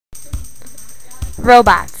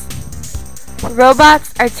Robots.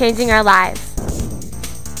 Robots are changing our lives.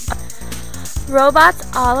 Robots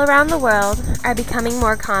all around the world are becoming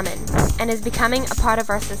more common and is becoming a part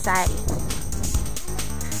of our society.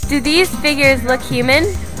 Do these figures look human?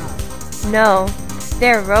 No,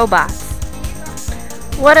 they're robots.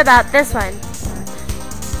 What about this one?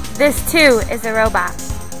 This too is a robot.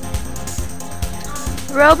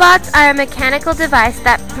 Robots are a mechanical device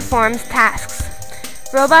that performs tasks.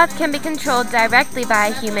 Robots can be controlled directly by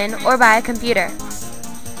a human or by a computer.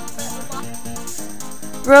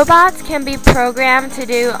 Robots can be programmed to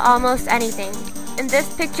do almost anything. In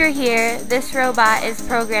this picture here, this robot is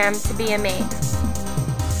programmed to be a maid.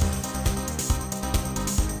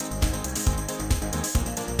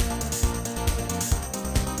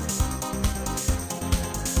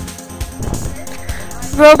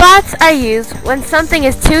 Robots are used when something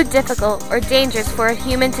is too difficult or dangerous for a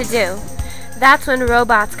human to do. That's when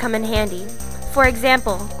robots come in handy. For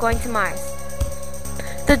example, going to Mars.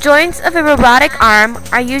 The joints of a robotic arm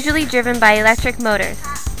are usually driven by electric motors.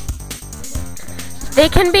 They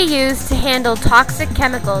can be used to handle toxic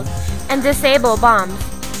chemicals and disable bombs.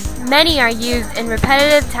 Many are used in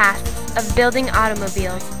repetitive tasks of building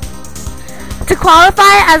automobiles. To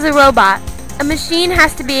qualify as a robot, a machine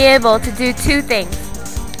has to be able to do two things.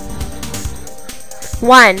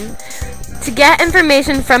 1. To get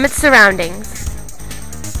information from its surroundings.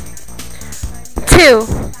 2.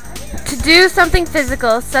 To do something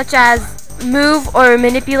physical such as move or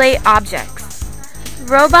manipulate objects.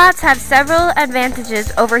 Robots have several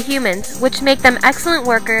advantages over humans, which make them excellent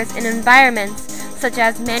workers in environments such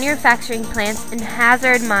as manufacturing plants and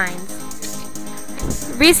hazard mines.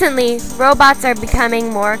 Recently, robots are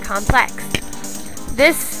becoming more complex.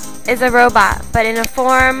 This is a robot, but in the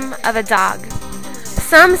form of a dog.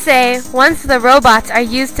 Some say once the robots are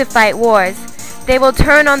used to fight wars, they will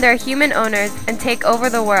turn on their human owners and take over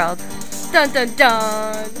the world. Dun dun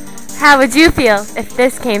dun! How would you feel if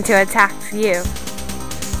this came to attack you?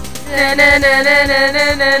 Dun, dun, dun, dun,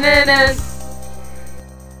 dun, dun, dun, dun.